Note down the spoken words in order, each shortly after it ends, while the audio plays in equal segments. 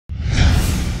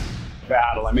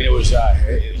battle. I mean, it was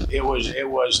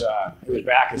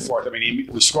back and forth. I mean,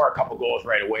 we scored a couple goals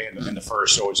right away in the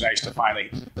first, so it was nice to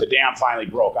the dam finally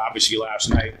broke. Obviously, last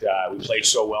night we played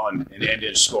so well and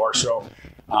didn't score. So,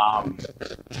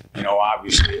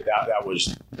 obviously that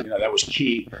was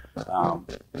key.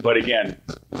 But again,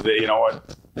 they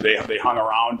hung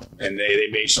around and they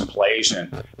made some plays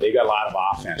and they got a lot of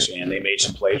offense and they made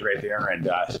some plays right there. And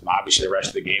obviously, the rest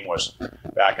of the game was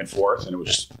back and forth, and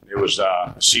it was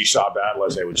a seesaw battle,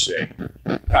 as they would say.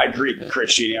 I agree,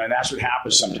 Christian, and that's what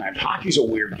happens sometimes. Hockey's a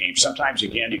weird game. Sometimes,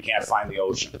 again, you can't find the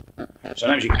ocean.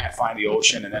 Sometimes you can't find the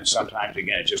ocean, and then sometimes,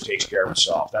 again, it just takes care of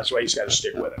itself. That's why you just got to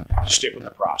stick with it. Stick with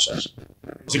the process.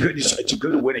 It's a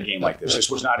good to win a game like this. This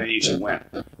was not an easy win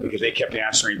because they kept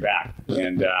answering back.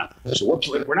 And so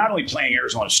we're not only playing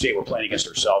Arizona State, we're playing against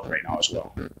ourselves right now as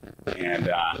well. And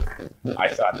I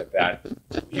thought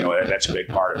that's a big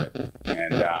part of it.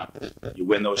 And you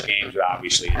win those games,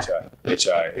 obviously, it's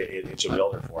a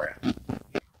builder for you.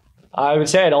 I would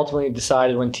say I'd ultimately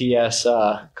decided when TS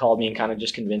called me and kind of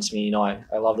just convinced me.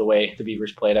 I love the way the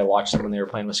Beavers played. I watched them when they were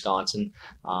playing Wisconsin.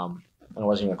 And it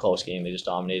wasn't even a close game. They just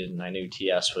dominated, and I knew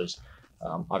TS was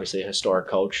obviously a historic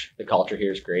coach. The culture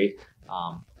here is great.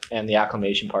 And the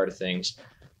acclimation part of things,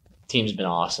 team's been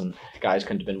awesome. Guys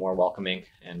couldn't have been more welcoming,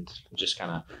 and just kind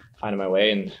of finding my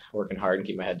way and working hard and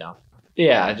keep my head down.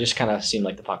 Yeah, it just kind of seemed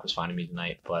like the puck was finding me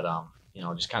tonight, but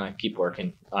just kind of keep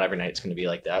working. Not every night it's going to be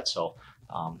like that, so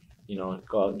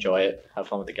go out, enjoy it, have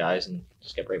fun with the guys, and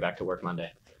just get right back to work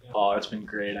Monday. Oh, it's been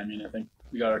great. I mean, I think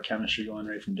we got our chemistry going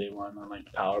right from day one on the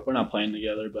power. We're not playing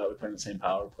together, but we're playing the same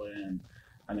power play, and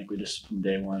I think we just from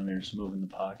day one we were just moving the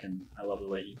puck, and I love the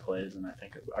way he plays, and I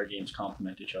think our games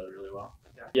complement each other really well.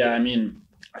 Yeah, I mean,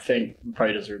 I think we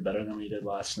probably deserve better than we did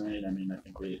last night. I mean, I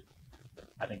think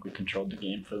we controlled the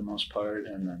game for the most part,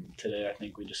 and then today I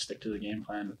think we just stick to the game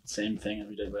plan, same thing as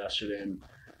we did yesterday, and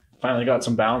finally got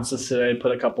some bounces today,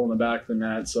 put a couple in the back of the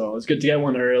net, so it's good to get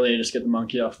one early and just get the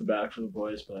monkey off the back for the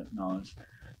boys, but no,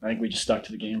 I think we just stuck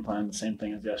to the game plan, the same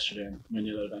thing as yesterday, and we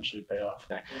knew that eventually pay off.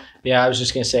 Yeah, I was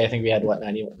just going to say, I think we had,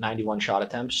 91 shot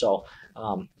attempts, so,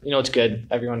 it's good.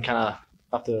 Everyone kind of,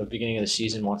 up the beginning of the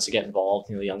season, wants to get involved.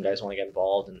 The young guys want to get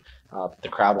involved, and the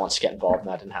crowd wants to get involved, and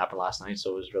that didn't happen last night, so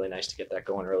it was really nice to get that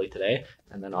going early today.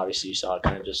 And then, obviously, you saw it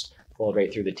kind of just flowed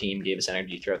right through the team, gave us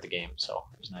energy throughout the game, so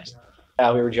it was nice.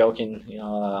 Yeah, we were joking,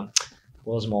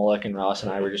 Will Zmolek and Ross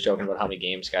and I were just joking about how many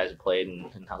games guys have played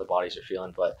and how the bodies are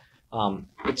feeling, but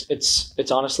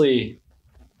it's honestly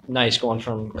nice going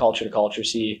from culture to culture,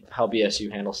 see how BSU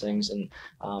handles things, and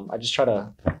I just try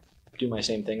to do my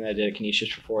same thing that I did at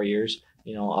Canisius for 4 years.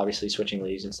 Obviously switching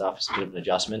leagues and stuff is a bit of an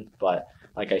adjustment, but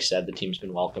like I said, the team's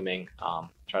been welcoming.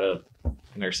 Try to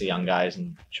nurse the young guys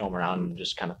and show them around and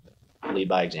just kind of lead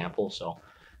by example. So,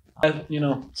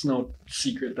 it's no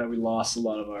secret that we lost a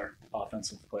lot of our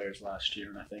offensive players last year,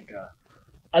 and I think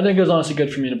it was honestly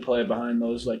good for me to play behind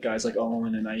those guys like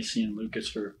Owen and Icy and Lucas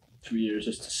for 2 years,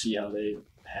 just to see how they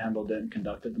handled it and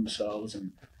conducted themselves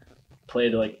and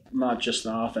played not just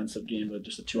an offensive game, but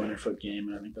just a 200-foot game.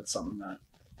 And I think that's something that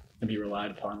can be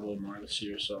relied upon a little more this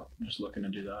year. So I'm just looking to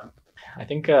do that. I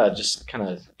think just kind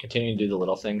of continuing to do the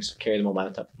little things, carry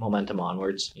the momentum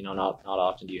onwards. Not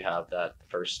often do you have that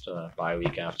first bye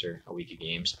week after a week of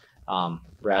games.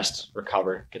 Rest,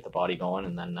 recover, get the body going,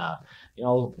 and then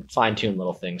fine tune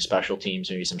little things, special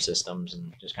teams, maybe some systems,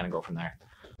 and just kind of go from there.